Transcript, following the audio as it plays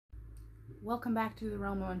Welcome back to the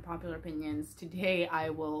realm of unpopular opinions. Today I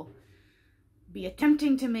will be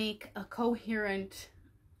attempting to make a coherent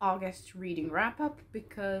August reading wrap-up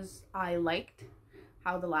because I liked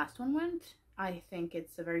how the last one went. I think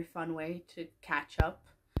it's a very fun way to catch up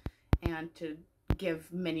and to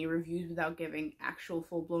give many reviews without giving actual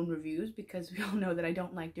full-blown reviews, because we all know that I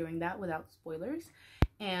don't like doing that without spoilers.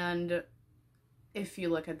 And if you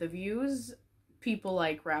look at the views, people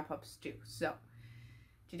like wrap-ups too. So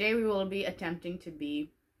today we will be attempting to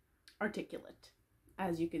be articulate.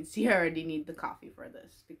 As you can see, I already need the coffee for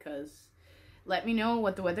this, because let me know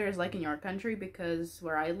what the weather is like in your country, because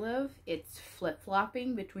where I live, it's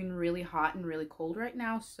flip-flopping between really hot and really cold right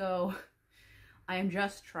now, so I am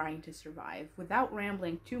just trying to survive. Without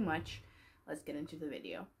rambling too much, let's get into the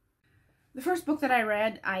video. The first book that I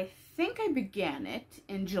read, I think I began it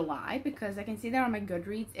in July, because I can see that on my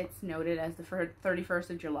Goodreads it's noted as the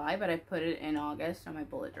 31st of July, but I put it in August on my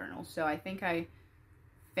bullet journal. So I think I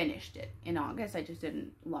finished it in August, I just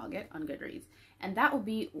didn't log it on Goodreads. And that will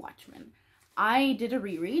be Watchmen. I did a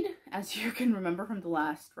reread, as you can remember from the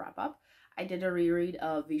last wrap-up. I did a reread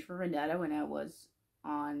of V for Vendetta when I was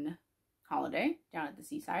on holiday down at the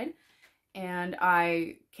seaside. And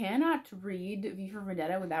I cannot read V for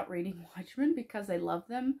Vendetta without reading Watchmen, because I love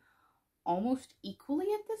them almost equally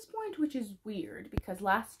at this point, which is weird, because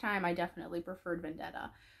last time I definitely preferred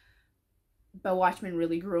Vendetta. But Watchmen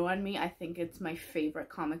really grew on me. I think it's my favorite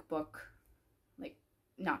comic book, like,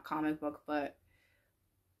 not comic book, but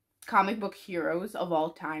comic book heroes of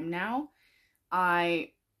all time now.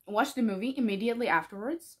 I watched the movie immediately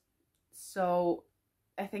afterwards, so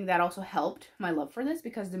I think that also helped my love for this,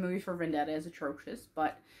 because the movie for Vendetta is atrocious,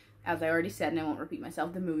 but as I already said, and I won't repeat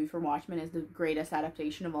myself, the movie for Watchmen is the greatest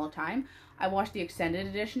adaptation of all time. I watched the extended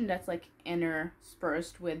edition that's like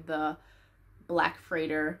interspersed with the Black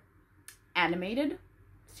Freighter animated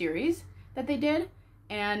series that they did,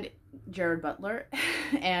 and Jared Butler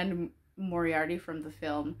and Moriarty from the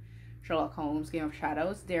film Sherlock Holmes Game of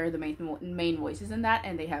Shadows, they're the main voices in that,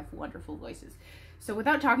 and they have wonderful voices. So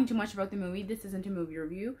without talking too much about the movie, this isn't a movie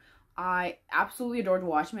review. I absolutely adored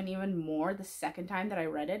Watchmen even more the second time that I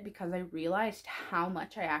read it, because I realized how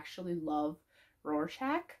much I actually love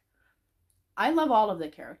Rorschach. I love all of the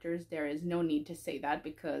characters. There is no need to say that,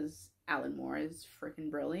 because Alan Moore is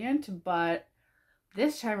freaking brilliant. But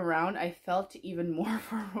this time around, I felt even more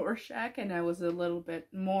for Rorschach, and I was a little bit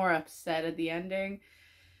more upset at the ending.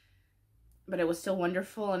 But it was still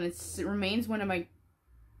wonderful, and it remains one of my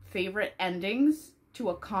favorite endings to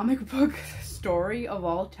a comic book story of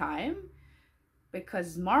all time,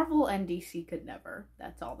 because Marvel and DC could never.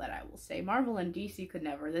 That's all that I will say. Marvel and DC could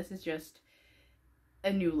never. This is just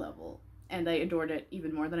a new level, and I adored it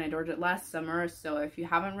even more than I adored it last summer. So if you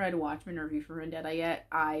haven't read Watchmen or V for Vendetta yet,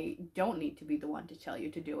 I don't need to be the one to tell you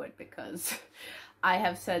to do it, because I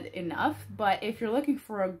have said enough. But if you're looking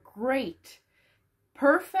for a great,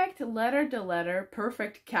 perfect letter-to-letter,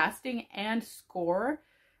 perfect casting and score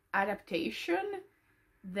adaptation,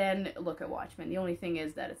 then look at Watchmen. The only thing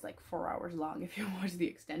is that it's like 4 hours long if you watch the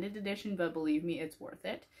extended edition, but believe me, it's worth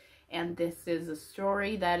it. And this is a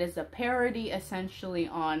story that is a parody essentially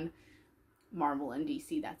on Marvel and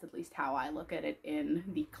DC. That's at least how I look at it, in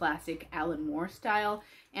the classic Alan Moore style.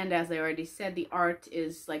 And as I already said, the art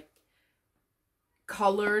is like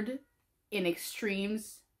colored in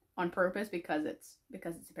extremes on purpose, because it's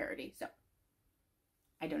a parody. So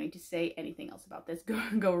I don't need to say anything else about this.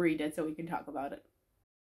 Go read it so we can talk about it.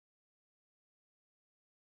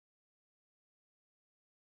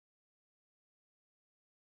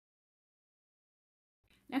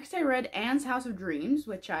 Next, I read Anne's House of Dreams,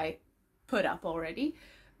 which I put up already,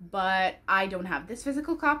 but I don't have this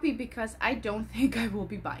physical copy because I don't think I will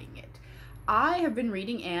be buying it. I have been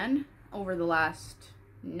reading Anne over the last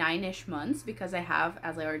 9-ish months, because I have,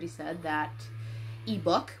 as I already said, that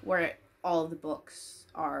ebook where all of the books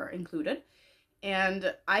are included.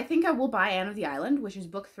 And I think I will buy Anne of the Island, which is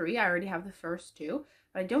book 3. I already have the first 2,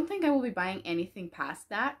 but I don't think I will be buying anything past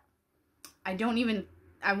that. I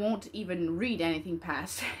won't even read anything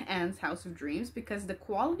past Anne's House of Dreams, because the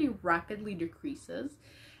quality rapidly decreases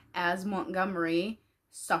as Montgomery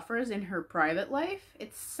suffers in her private life.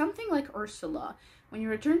 It's something like Ursula. When you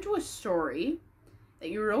return to a story that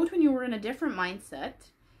you wrote when you were in a different mindset,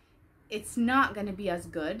 it's not going to be as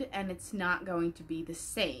good, and it's not going to be the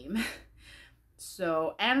same.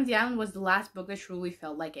 So Anne of the Island was the last book that truly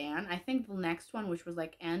felt like Anne. I think the next one, which was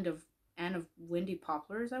like Anne of Windy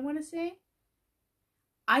Poplars, I want to say,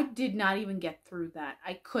 I did not even get through that.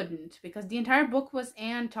 I couldn't, because the entire book was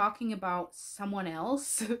Anne talking about someone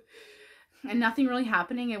else and nothing really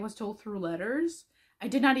happening. It was told through letters. I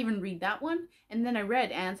did not even read that one. And then I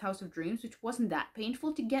read Anne's House of Dreams, which wasn't that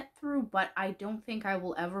painful to get through, but I don't think I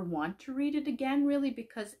will ever want to read it again, really,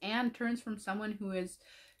 because Anne turns from someone who is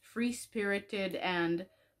free-spirited and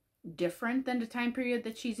different than the time period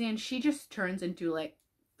that she's in. She just turns into, like,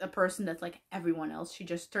 a person that's like everyone else. She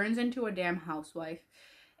just turns into a damn housewife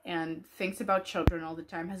and thinks about children all the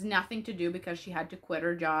time. Has nothing to do because she had to quit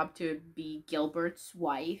her job to be Gilbert's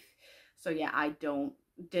wife. So yeah, I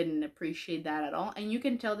didn't appreciate that at all. And you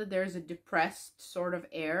can tell that there's a depressed sort of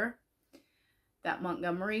air that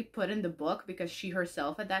Montgomery put in the book because she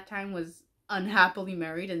herself at that time was unhappily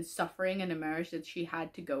married and suffering in a marriage that she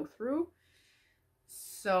had to go through.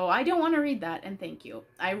 So I don't want to read that, and thank you.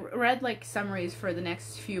 I read like summaries for the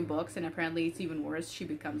next few books, and apparently it's even worse. She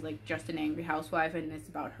becomes like just an angry housewife, and it's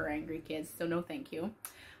about her angry kids. So no thank you.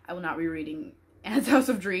 I will not be reading Anne's House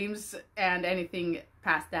of Dreams and anything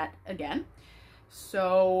past that again.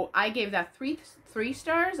 So I gave that three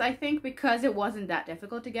stars, I think, because it wasn't that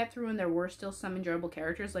difficult to get through, and there were still some enjoyable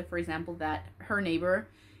characters. Like, for example, that her neighbor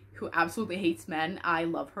who absolutely hates men. I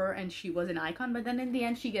love her, and she was an icon, but then in the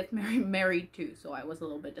end she gets married too, so I was a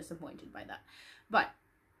little bit disappointed by that. But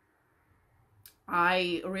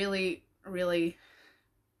I really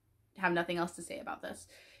have nothing else to say about this.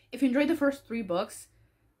 If you enjoyed the first 3 books,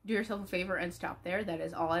 do yourself a favor and stop there. That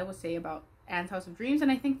is all I will say about Anne's House of Dreams,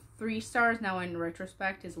 and I think 3 stars now in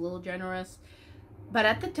retrospect is a little generous, but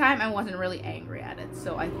at the time I wasn't really angry at it,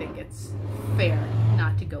 so I think it's fair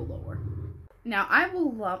not to go lower. Now I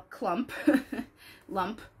will lump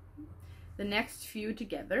the next few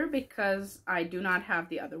together because I do not have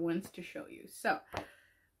the other ones to show you. So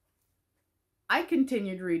I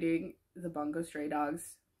continued reading the Bungo Stray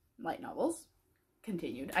Dogs light novels.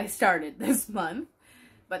 I started this month,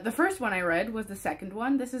 but the first one I read was the second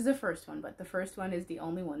one. This is the first one, but the first one is the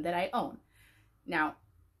only one that I own. Now,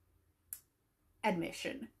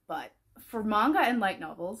 admission, but for manga and light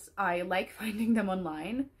novels, I like finding them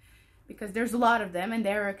online because there's a lot of them and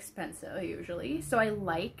they're expensive usually. So I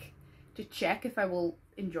like to check if I will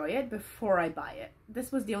enjoy it before I buy it.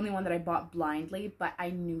 This was the only one that I bought blindly, but I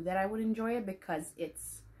knew that I would enjoy it because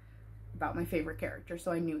it's about my favorite character.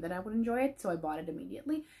 So I knew that I would enjoy it, so I bought it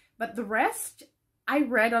immediately. But the rest I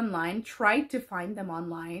read online, tried to find them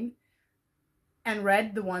online, and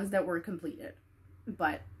read the ones that were completed.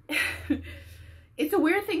 But it's a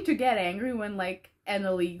weird thing to get angry when like an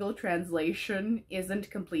illegal translation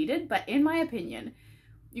isn't completed, but in my opinion,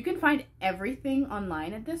 you can find everything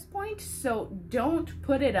online at this point, so don't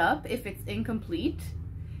put it up if it's incomplete.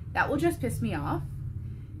 That will just piss me off.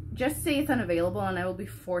 Just say it's unavailable and I will be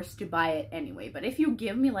forced to buy it anyway. But if you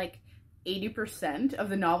give me like 80% of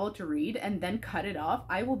the novel to read and then cut it off,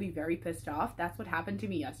 I will be very pissed off. That's what happened to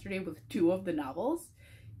me yesterday with 2 of the novels.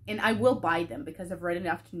 And I will buy them because I've read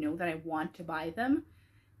enough to know that I want to buy them.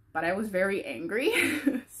 But I was very angry.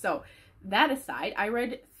 So that aside, I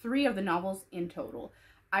read 3 of the novels in total.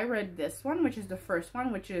 I read this one, which is the first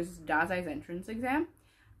one, which is Dazai's entrance exam.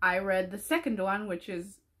 I read the second one, which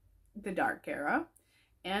is The Dark Era.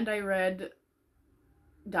 And I read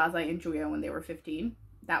Dazai and Juya when they were 15.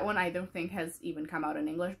 That one I don't think has even come out in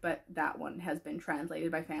English, but that one has been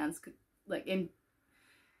translated by fans, like,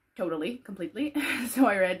 completely. So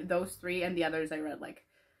I read those 3, and the others I read, like,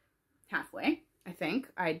 halfway, I think.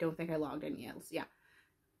 I don't think I logged any else. Yeah.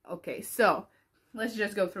 Okay, so let's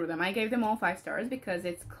just go through them. I gave them all 5 stars because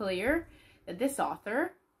it's clear that this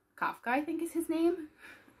author, Kafka, I think is his name,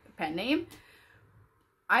 pen name,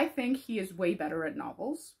 I think he is way better at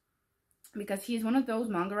novels because he's one of those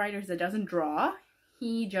manga writers that doesn't draw,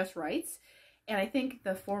 he just writes. And I think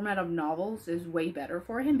the format of novels is way better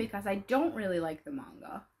for him because I don't really like the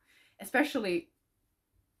manga, especially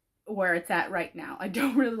where it's at right now. I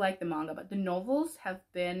don't really like the manga, but the novels have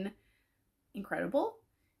been incredible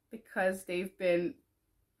because they've been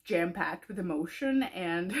jam-packed with emotion,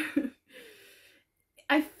 and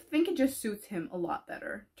I think it just suits him a lot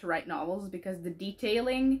better to write novels because the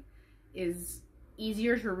detailing is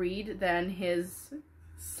easier to read than his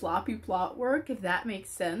sloppy plot work, if that makes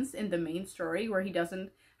sense, in the main story where he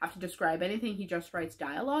doesn't have to describe anything, he just writes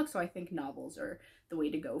dialogue. So I think novels are the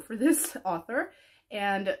way to go for this author.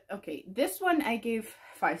 And okay, this one I gave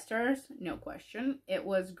 5 stars, no question. It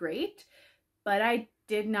was great, but I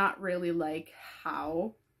did not really like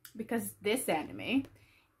how, because this anime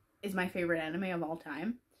is my favorite anime of all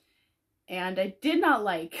time, and I did not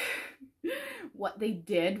like what they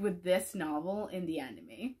did with this novel in the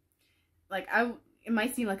anime. Like, it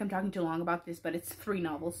might seem like I'm talking too long about this, but it's 3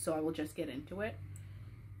 novels, so I will just get into it.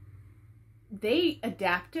 They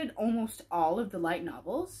adapted almost all of the light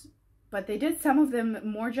novels, but they did some of them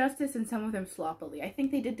more justice and some of them sloppily. I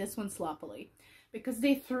think they did this one sloppily. because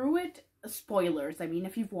they threw it, spoilers, I mean,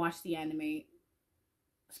 if you've watched the anime,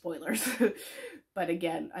 spoilers, but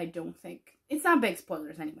again, I don't think, it's not big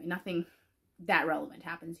spoilers anyway, nothing that relevant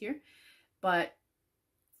happens here, but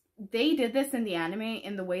they did this in the anime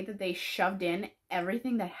in the way that they shoved in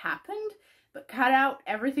everything that happened, but cut out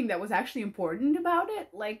everything that was actually important about it.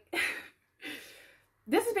 Like,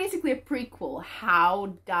 this is basically a prequel,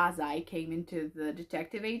 how Dazai came into the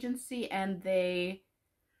detective agency, and they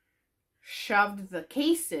shoved the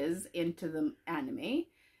cases into the anime,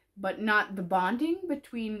 but not the bonding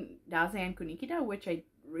between Dazai and Kunikida, which I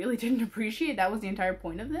really didn't appreciate. That was the entire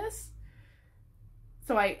point of this.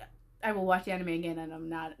 So I will watch the anime again, and I'm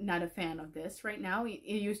not a fan of this right now. It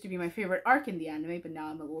used to be my favorite arc in the anime, but now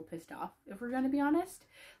I'm a little pissed off, if we're gonna be honest.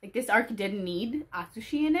 Like, this arc didn't need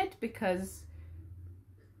Atsushi in it, because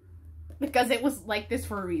it was like this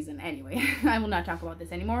for a reason. Anyway, I will not talk about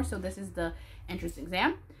this anymore. So this is the entrance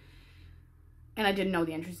exam. And I didn't know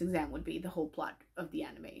the entrance exam would be the whole plot of the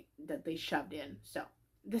anime that they shoved in. So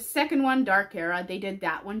the second one, Dark Era, they did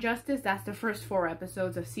that one justice. That's the first 4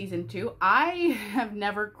 episodes of season 2. I have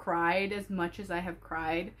never cried as much as I have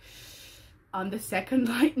cried on the second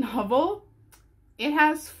light novel. It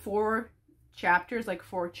has 4 chapters, like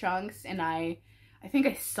 4 chunks, and I think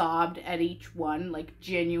I sobbed at each one, like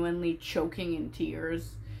genuinely choking in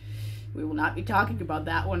tears. We will not be talking about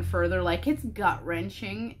that one further. Like, it's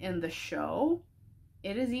gut-wrenching in the show.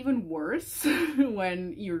 It is even worse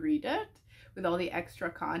when you read it with all the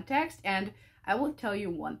extra context. And I will tell you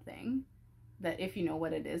one thing, that if you know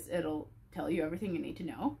what it is, it'll tell you everything you need to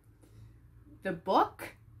know. The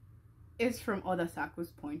book is from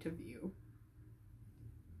Odasaku's point of view.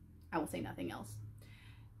 I will say nothing else.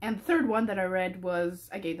 And the third one that I read was,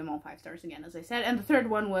 I gave them all 5 stars again, as I said. And the third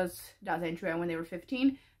one was Dazai and Chuya when they were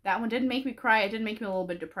 15. That one didn't make me cry. It did make me a little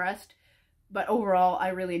bit depressed. But overall, I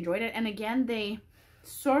really enjoyed it. And again, they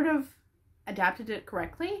sort of adapted it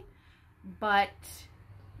correctly. But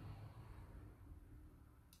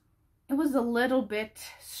it was a little bit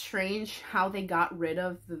strange how they got rid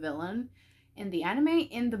of the villain in the anime.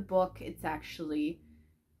 In the book, it's actually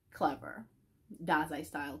clever. Dazai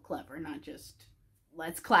style clever, not just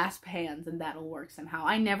let's clasp hands and that'll work somehow.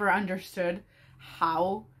 I never understood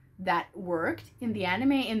how that worked in the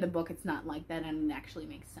anime. In the book, it's not like that, and it actually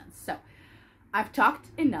makes sense. So I've talked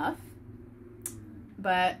enough,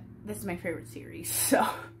 but this is my favorite series, so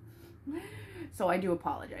I do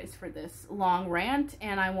apologize for this long rant,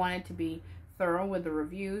 and I wanted to be thorough with the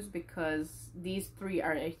reviews because these 3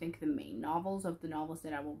 are, I think, the main novels of the novels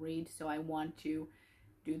that I will read, so I want to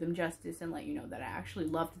do them justice and let you know that I actually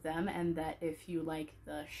loved them, and that if you like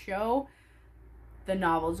the show, the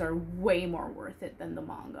novels are way more worth it than the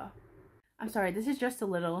manga. I'm sorry, this is just a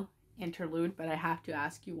little interlude, but I have to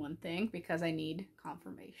ask you one thing because I need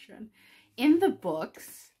confirmation. In the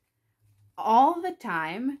books, all the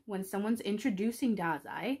time when someone's introducing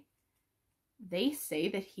Dazai, they say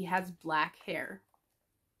that he has black hair.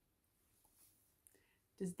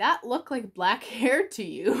 Does that look like black hair to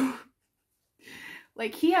you?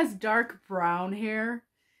 Like, he has dark brown hair,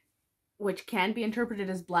 which can be interpreted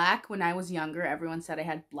as black. When I was younger, everyone said I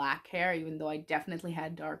had black hair, even though I definitely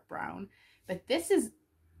had dark brown. But this is,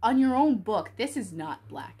 on your own book, this is not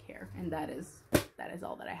black hair. And that is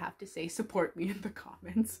all that I have to say. Support me in the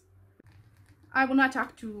comments. I will not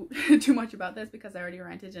talk too much about this because I already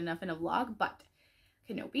ranted enough in a vlog, but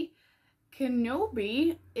Kenobi.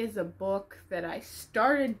 Kenobi is a book that I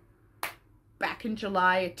started back in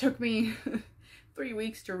July. It took me 3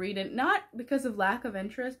 weeks to read it, not because of lack of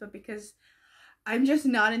interest, but because I'm just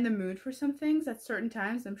not in the mood for some things at certain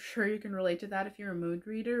times. I'm sure you can relate to that if you're a mood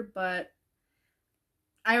reader, but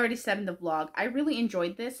I already said in the vlog, I really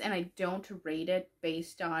enjoyed this, and I don't rate it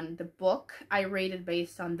based on the book. I rate it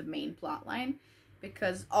based on the main plot line,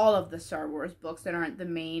 because all of the Star Wars books that aren't the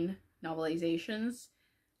main novelizations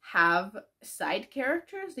have side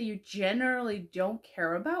characters that you generally don't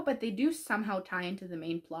care about, but they do somehow tie into the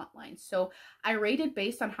main plot line. So I rate it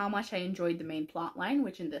based on how much I enjoyed the main plot line,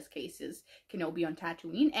 which in this case is Kenobi on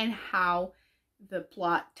Tatooine, and how the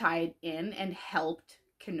plot tied in and helped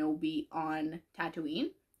Kenobi on Tatooine.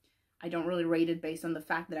 I don't really rate it based on the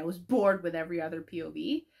fact that I was bored with every other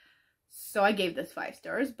POV. So I gave this 5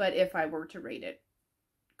 stars, but if I were to rate it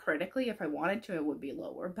critically, if I wanted to, it would be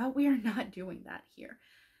lower. But we are not doing that here.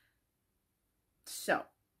 So,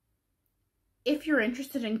 if you're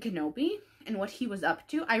interested in Kenobi and what he was up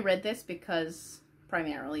to, I read this because,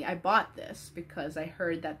 primarily, I bought this because I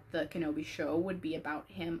heard that the Kenobi show would be about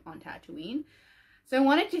him on Tatooine. So I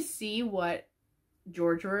wanted to see what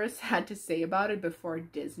Georgeverse had to say about it before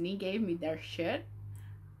Disney gave me their shit.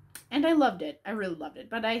 And I loved it. I really loved it.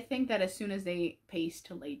 But I think that as soon as they paste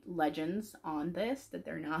legends on this, that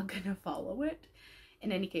they're not going to follow it.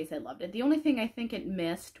 In any case, I loved it. The only thing I think it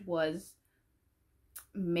missed was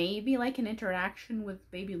maybe like an interaction with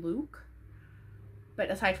baby Luke. But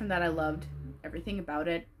aside from that, I loved everything about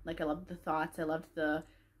it. Like, I loved the thoughts. I loved the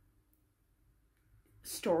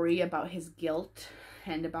story about his guilt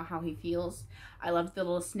and about how he feels. I loved the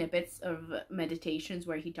little snippets of meditations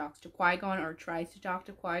where he talks to Qui-Gon or tries to talk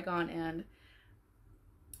to Qui-Gon, and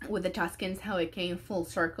with the Tuscans, how it came full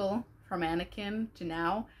circle from Anakin to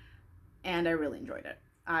now, and I really enjoyed it.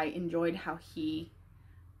 I enjoyed how he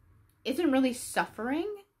isn't really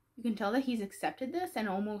suffering. You can tell that he's accepted this and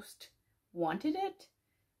almost wanted it,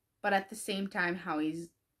 but at the same time how he's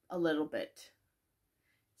a little bit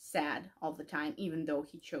sad all the time, even though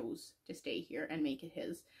he chose to stay here and make it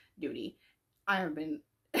his duty. I have been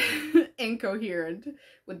incoherent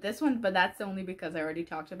with this one, but that's only because I already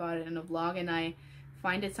talked about it in a vlog, and I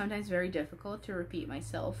find it sometimes very difficult to repeat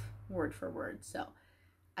myself word for word. So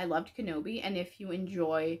I loved Kenobi, and if you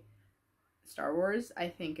enjoy Star Wars, I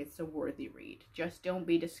think it's a worthy read. Just don't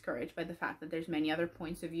be discouraged by the fact that there's many other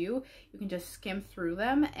points of view. You can just skim through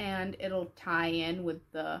them and it'll tie in with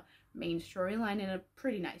the main storyline in a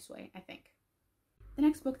pretty nice way, I think. The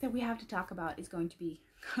next book that we have to talk about is going to be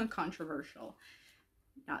controversial.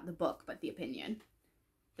 Not the book, but the opinion.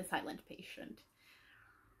 The Silent Patient.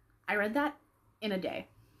 I read that in a day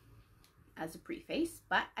as a preface,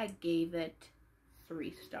 but I gave it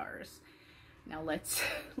 3 stars. Now let's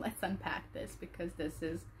unpack this, because this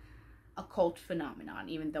is a cult phenomenon,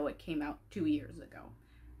 even though it came out 2 years ago.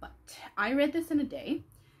 But I read this in a day,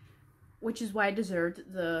 which is why I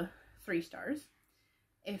deserved the 3 stars.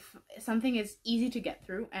 If something is easy to get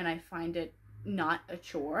through and I find it not a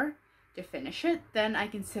chore to finish it, then I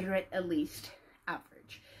consider it at least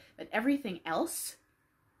average. But everything else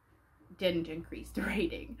didn't increase the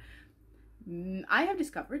rating. I have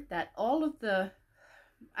discovered that all of the...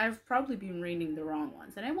 I've probably been reading the wrong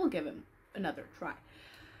ones, and I will give them another try.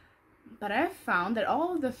 But I've found that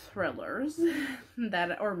all of the thrillers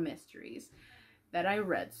or mysteries that I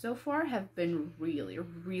read so far have been really,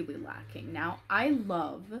 really lacking. Now, I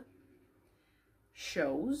love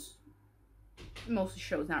shows, mostly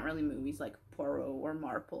shows, not really movies, like Poirot or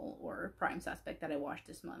Marple or Prime Suspect that I watched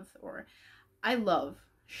this month. Or I love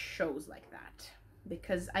shows like that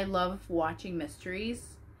because I love watching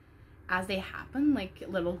mysteries as they happen, like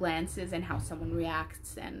little glances and how someone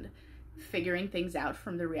reacts and figuring things out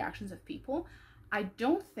from the reactions of people. I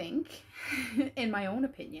don't think, in my own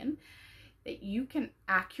opinion, that you can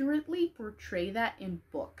accurately portray that in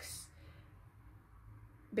books.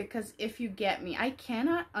 Because if you get me, I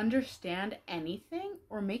cannot understand anything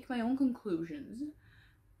or make my own conclusions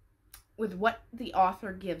with what the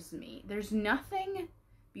author gives me. There's nothing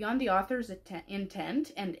beyond the author's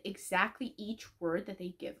intent and exactly each word that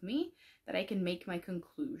they give me that I can make my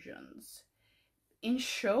conclusions. In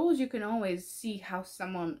shows, you can always see how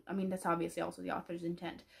someone, I mean, that's obviously also the author's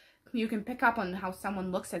intent. You can pick up on how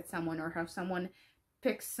someone looks at someone, or how someone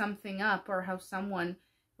picks something up, or how someone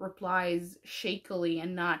replies shakily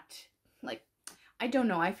and not, like, I don't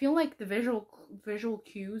know. I feel like the visual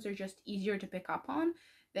cues are just easier to pick up on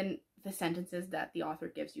than the sentences that the author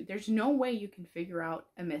gives you. There's no way you can figure out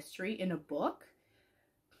a mystery in a book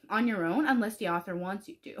on your own unless the author wants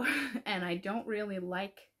you to. And I don't really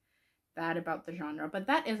like that about the genre, but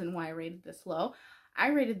that isn't why I rated this low. I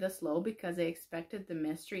rated this low because I expected the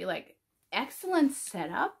mystery, like, excellent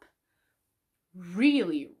setup,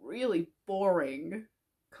 really, really boring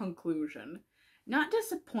conclusion. Not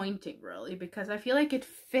disappointing, really, because I feel like it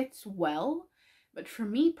fits well. But for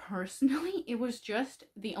me personally, it was just,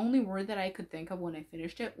 the only word that I could think of when I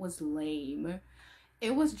finished it was lame.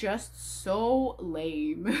 It was just so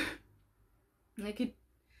lame. Like,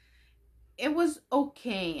 it was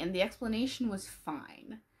okay, and the explanation was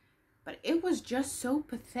fine. But it was just so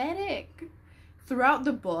pathetic. Throughout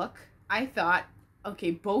the book, I thought,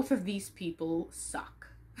 okay, both of these people suck.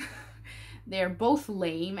 They're both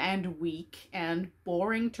lame and weak and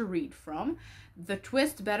boring to read from. The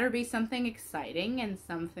twist better be something exciting and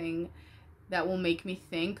something that will make me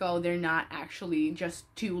think, oh, they're not actually just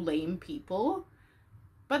 2 lame people.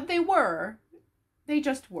 But they were. They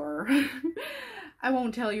just were. I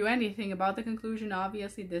won't tell you anything about the conclusion.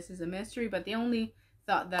 Obviously, this is a mystery, but the only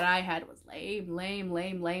thought that I had was lame, lame,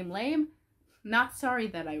 lame, lame, lame. Not sorry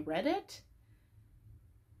that I read it,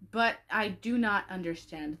 but I do not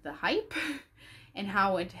understand the hype and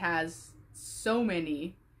how it has so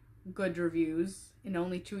many good reviews in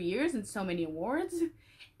only 2 years and so many awards.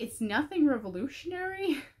 It's nothing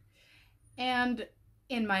revolutionary, and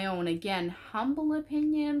in my own, again, humble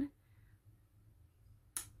opinion,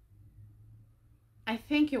 I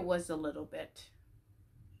think it was a little bit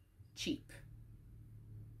cheap.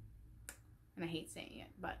 And I hate saying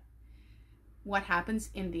it, but what happens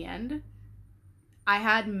in the end, I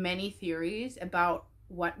had many theories about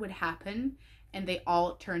what would happen, and they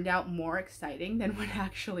all turned out more exciting than what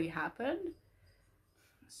actually happened.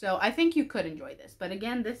 So I think you could enjoy this. But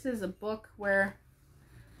again, this is a book where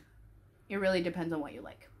it really depends on what you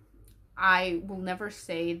like. I will never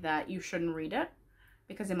say that you shouldn't read it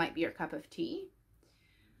because it might be your cup of tea.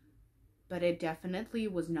 But it definitely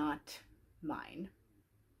was not mine.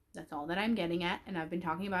 That's all that I'm getting at. And I've been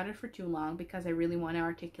talking about it for too long because I really want to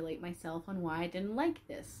articulate myself on why I didn't like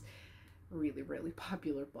this really, really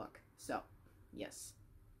popular book. So, yes,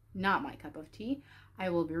 not my cup of tea. I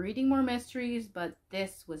will be reading more mysteries, but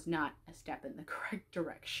this was not a step in the correct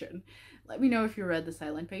direction. Let me know if you read The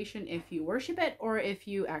Silent Patient, if you worship it, or if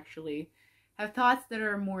you actually have thoughts that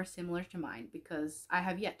are more similar to mine, because I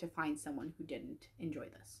have yet to find someone who didn't enjoy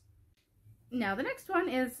this. Now, the next one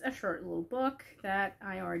is a short little book that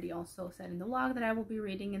I already also said in the log that I will be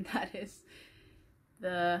reading, and that is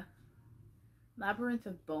The Labyrinth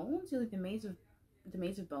of Bones, like the Maze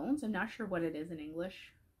of Bones. I'm not sure what it is in English.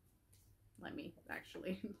 Let me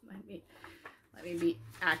be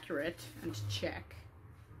accurate and check.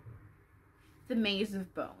 The Maze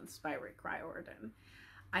of Bones by Rick Riordan.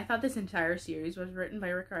 I thought this entire series was written by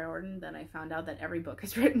Rick Riordan, then I found out that every book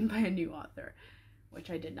is written by a new author, which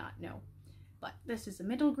I did not know. But this is a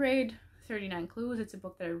middle grade, 39 Clues. It's a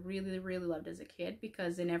book that I really, really loved as a kid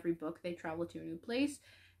because in every book they travel to a new place.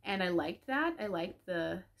 And I liked that. I liked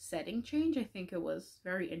the setting change. I think it was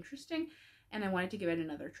very interesting. And I wanted to give it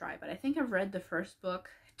another try. But I think I've read the first book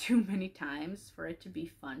too many times for it to be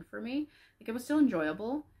fun for me. Like, it was still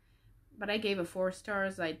enjoyable. But I gave it 4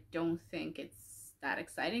 stars. I don't think it's that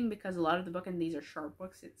exciting because a lot of the book, and these are short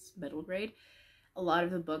books, it's middle grade. A lot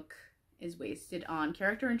of the book is wasted on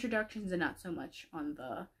character introductions and not so much on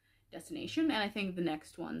the destination, and I think the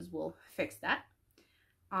next ones will fix that.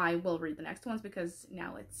 I will read the next ones because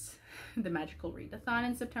now it's the Magical Readathon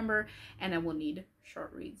in September, and I will need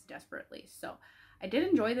short reads desperately. So I did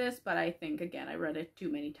enjoy this, but I think, again, I read it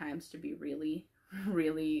too many times to be really,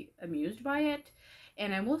 really amused by it.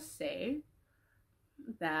 And I will say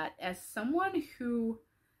that as someone who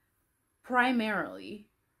primarily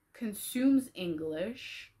consumes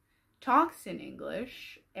English, talks in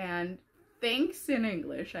English, and thinks in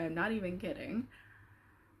English, I am not even kidding,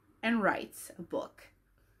 and writes a book,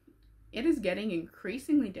 it is getting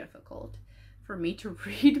increasingly difficult for me to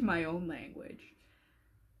read my own language.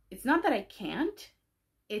 It's not that I can't,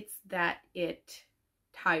 it's that it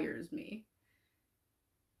tires me.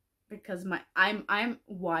 Because I'm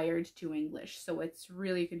wired to English, so it's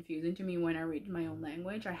really confusing to me when I read my own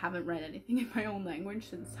language. I haven't read anything in my own language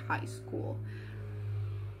since high school.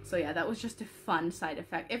 So yeah, that was just a fun side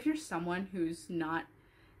effect. If you're someone who's not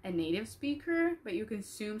a native speaker, but you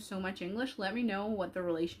consume so much English, let me know what the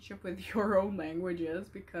relationship with your own language is,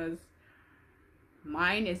 because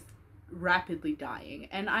mine is rapidly dying.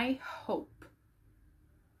 And I hope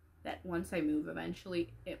that once I move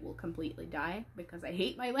eventually, it will completely die, because I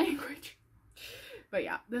hate my language. But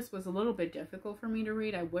yeah, this was a little bit difficult for me to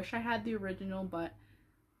read. I wish I had the original, but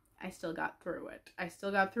I still got through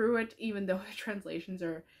it. Even though the translations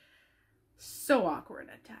are so awkward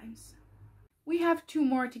at times. We have 2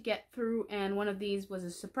 more to get through, and one of these was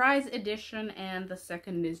a surprise edition, and the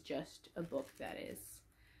second is just a book that is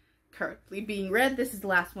currently being read. This is the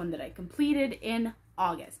last one that I completed in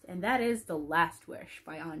August, and that is The Last Wish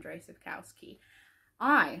by Andrzej Sapkowski.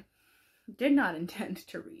 I did not intend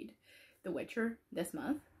to read The Witcher this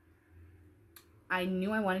month. I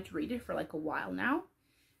knew I wanted to read it for like a while now,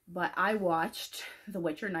 but I watched The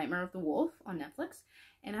Witcher: Nightmare of the Wolf on Netflix,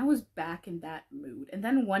 and I was back in that mood. And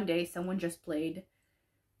then one day someone just played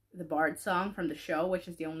the Bard song from the show, which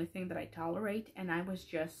is the only thing that I tolerate, and I was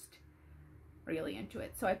just really into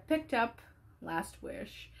it. So I picked up Last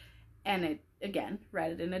Wish, and it, again,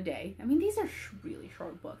 read it in a day. I mean, these are really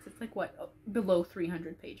short books. It's like, what, below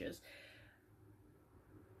 300 pages.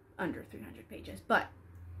 Under 300 pages. But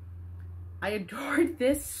I adored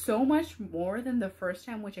this so much more than the first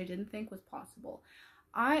time, which I didn't think was possible.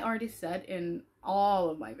 I already said in all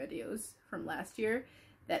of my videos from last year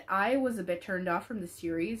that I was a bit turned off from the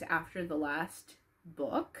series after the last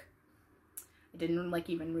book. I didn't like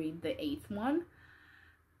even read the 8th one.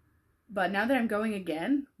 But now that I'm going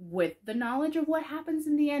again with the knowledge of what happens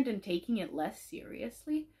in the end and taking it less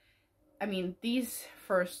seriously, I mean, these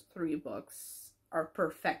first 3 books are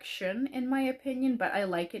perfection in my opinion, but I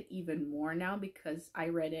like it even more now because I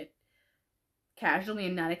read it casually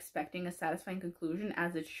and not expecting a satisfying conclusion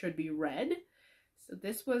as it should be read. So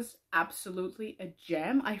this was absolutely a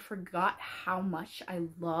gem. I forgot how much I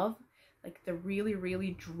love like the really,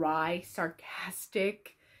 really dry,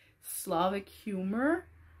 sarcastic Slavic humor.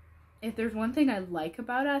 If there's one thing I like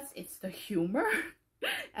about us, it's the humor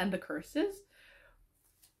and the curses.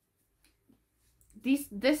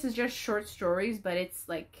 This is just short stories, but it's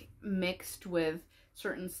like mixed with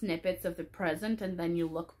certain snippets of the present, and then you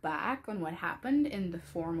look back on what happened in the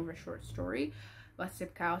form of a short story. But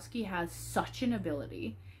Sapkowski has such an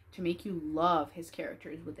ability to make you love his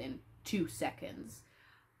characters within 2 seconds.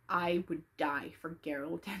 I would die for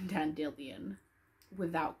Geralt and Dandelion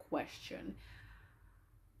without question.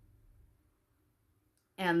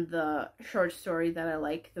 And the short story that I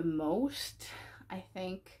like the most, I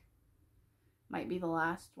think, might be the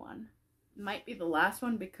last one. Might be the last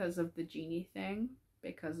one because of the genie thing,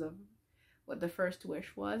 because of what the first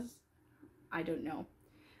wish was. I don't know.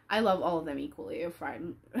 I love all of them equally, if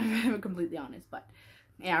I'm completely honest. But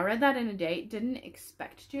yeah, I read that in a day. Didn't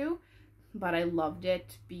expect to, but I loved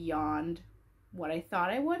it beyond what I thought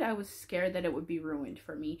I would. I was scared that it would be ruined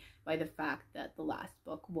for me by the fact that the last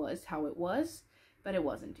book was how it was, but it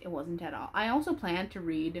wasn't. It wasn't at all. I also planned to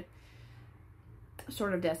read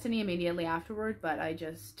Sword of Destiny immediately afterward, but I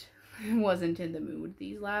just wasn't in the mood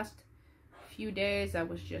these last few days. I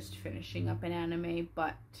was just finishing up an anime,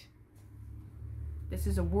 but this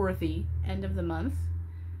is a worthy end of the month,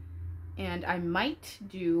 and I might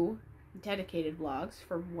do dedicated vlogs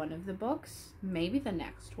for one of the books, maybe the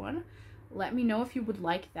next one. Let me know if you would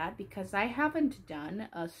like that, because I haven't done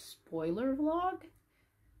a spoiler vlog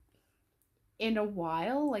in a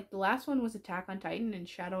while. Like the last one was Attack on Titan and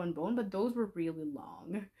Shadow and Bone, but those were really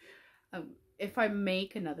long. If I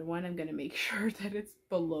make another one, I'm gonna make sure that it's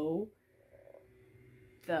below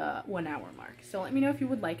the 1 hour mark. So let me know if you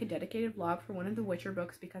would like a dedicated vlog for one of the Witcher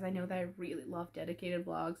books, because I know that I really love dedicated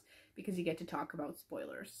vlogs because you get to talk about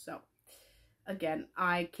spoilers. So again,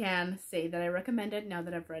 I can say that I recommend it now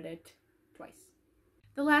that I've read it twice.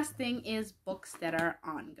 The last thing is books that are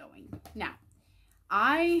ongoing. Now,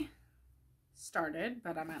 I started,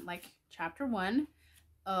 but I'm at like chapter 1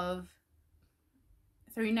 of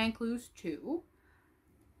 39 Clues 2.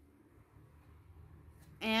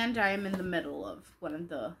 And I am in the middle of one of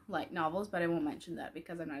the light novels, but I won't mention that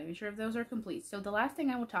because I'm not even sure if those are complete. So the last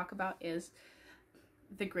thing I will talk about is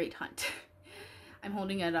The Great Hunt. I'm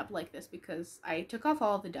holding it up like this because I took off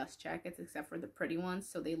all of the dust jackets except for the pretty ones,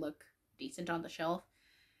 so they look decent on the shelf.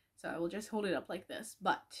 So I will just hold it up like this.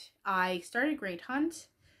 But I started Great Hunt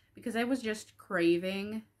because I was just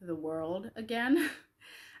craving the world again.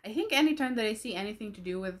 I think anytime that I see anything to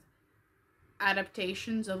do with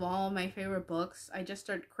adaptations of all of my favorite books, I just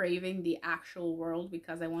start craving the actual world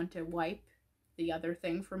because I want to wipe the other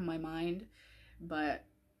thing from my mind. But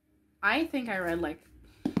I think I read like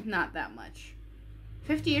not that much,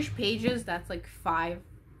 50-ish pages. That's like five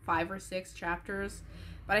or six chapters,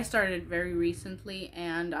 but I started very recently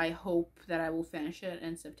and I hope that I will finish it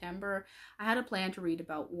in September. I had a plan to read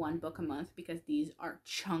about 1 book a month because these are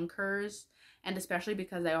chunkers. And especially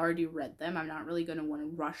because I already read them, I'm not really going to want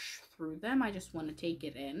to rush through them. I just want to take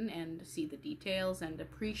it in and see the details and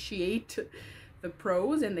appreciate the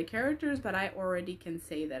prose and the characters. But I already can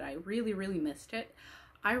say that I really, really missed it.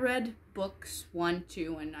 I read books 1,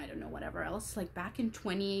 2, and I don't know, whatever else, like back in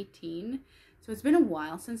 2018. So it's been a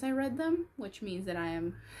while since I read them, which means that I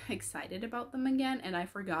am excited about them again. And I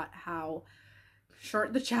forgot how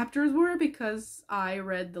short the chapters were because I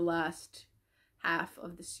read the last half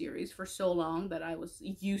of the series for so long that I was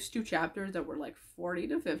used to chapters that were like 40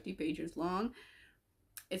 to 50 pages long.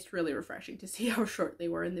 It's really refreshing to see how short they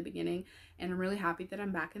were in the beginning, and I'm really happy that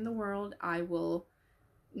I'm back in the world. I will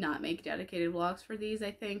not make dedicated vlogs for these. I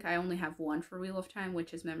think I only have one for Wheel of Time,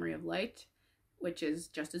 which is Memory of Light, which is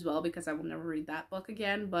just as well because I will never read that book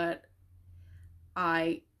again, but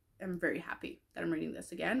I am very happy that I'm reading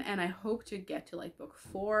this again, and I hope to get to like book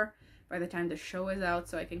 4 by the time the show is out,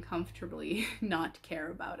 so I can comfortably not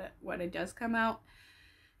care about it when it does come out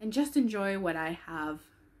and just enjoy what I have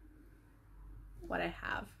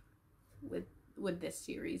with this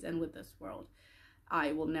series and with this world.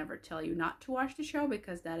 I will never tell you not to watch the show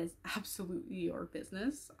because that is absolutely your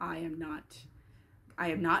business. I am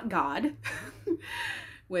not God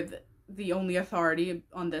with the only authority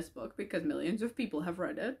on this book because millions of people have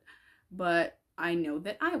read it, but I know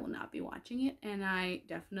that I will not be watching it, and I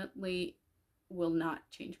definitely will not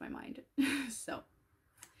change my mind. So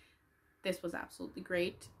this was absolutely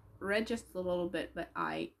great. Read just a little bit, but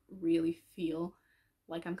I really feel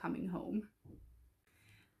like I'm coming home.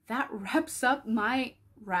 That wraps up my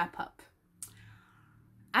wrap up.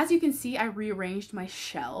 As you can see, I rearranged my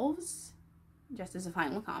shelves just as a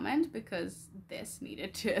final comment, because this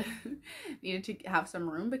needed to needed to have some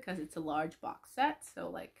room because it's a large box set, so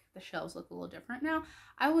like the shelves look a little different now.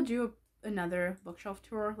 I will do another bookshelf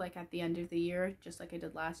tour like at the end of the year, just like I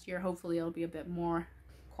did last year. Hopefully it'll be a bit more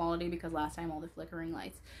quality because last time all the flickering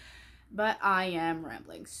lights. But I am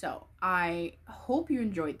rambling, so I hope you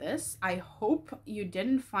enjoyed this. I hope you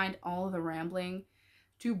didn't find all of the rambling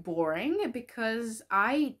too boring, because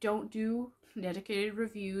I don't do dedicated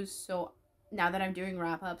reviews, so now that I'm doing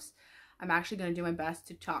wrap-ups, I'm actually going to do my best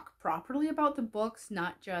to talk properly about the books,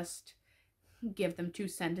 not just give them 2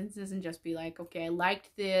 sentences and just be like, okay, I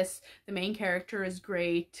liked this, the main character is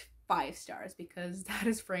great, 5 stars, because that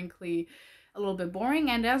is frankly a little bit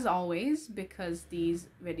boring. And as always, because these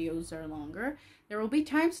videos are longer, there will be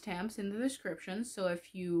timestamps in the description, so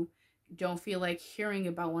if you don't feel like hearing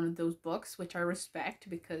about one of those books, which I respect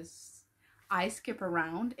because I skip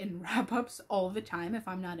around in wrap-ups all the time if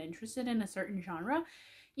I'm not interested in a certain genre,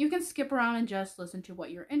 you can skip around and just listen to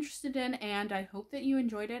what you're interested in. And I hope that you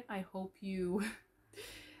enjoyed it. I hope you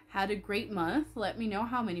had a great month. Let me know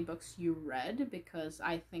how many books you read, because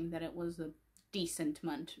I think that it was a decent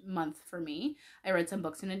month for me. I read some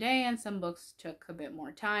books in a day and some books took a bit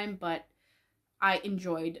more time, but I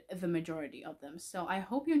enjoyed the majority of them. So I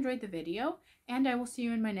hope you enjoyed the video, and I will see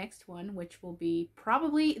you in my next one, which will be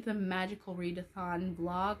probably the magical readathon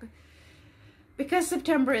vlog, because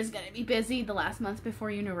September is going to be busy, the last month before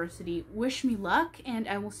university. Wish me luck, and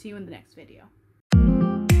I will see you in the next video.